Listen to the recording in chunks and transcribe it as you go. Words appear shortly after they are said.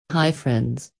Hi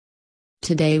friends.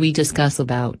 Today we discuss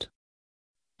about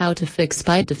how to fix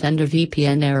Bitdefender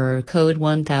VPN error code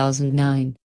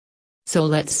 1009. So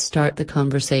let's start the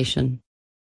conversation.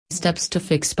 Steps to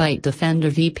fix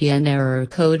Bitdefender VPN error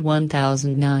code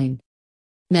 1009.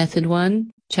 Method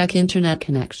 1, check internet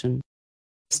connection.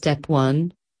 Step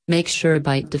 1, make sure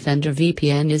Bitdefender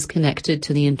VPN is connected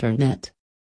to the internet.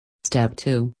 Step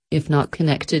 2, if not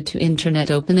connected to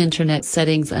internet, open internet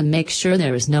settings and make sure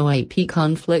there is no IP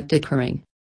conflict occurring.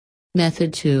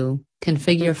 Method 2,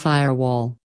 configure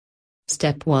firewall.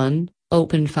 Step 1,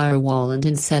 open firewall and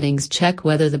in settings check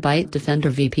whether the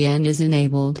Bitdefender VPN is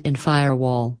enabled in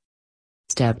firewall.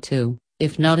 Step 2,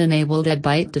 if not enabled, add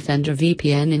Bitdefender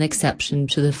VPN in exception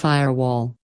to the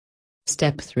firewall.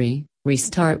 Step 3,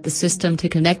 restart the system to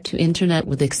connect to internet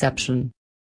with exception.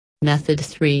 Method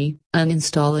 3,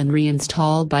 uninstall and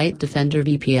reinstall Bitdefender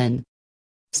VPN.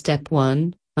 Step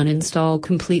 1, uninstall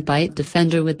complete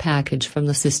Bitdefender with package from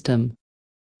the system.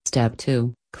 Step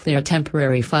 2, clear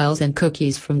temporary files and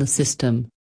cookies from the system.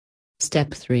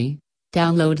 Step 3,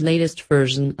 download latest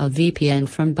version of VPN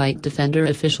from Bitdefender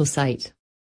official site.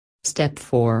 Step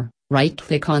 4,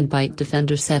 right-click on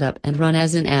Bitdefender setup and run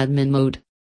as in admin mode.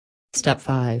 Step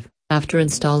 5, after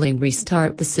installing,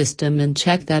 restart the system and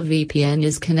check that VPN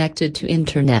is connected to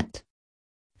internet.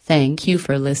 Thank you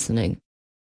for listening.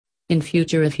 In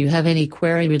future, if you have any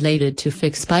query related to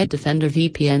fix Bitdefender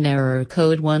VPN error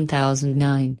code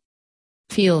 1009,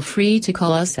 feel free to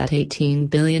call us at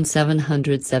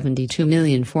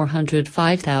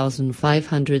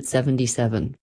 18,772,405,577.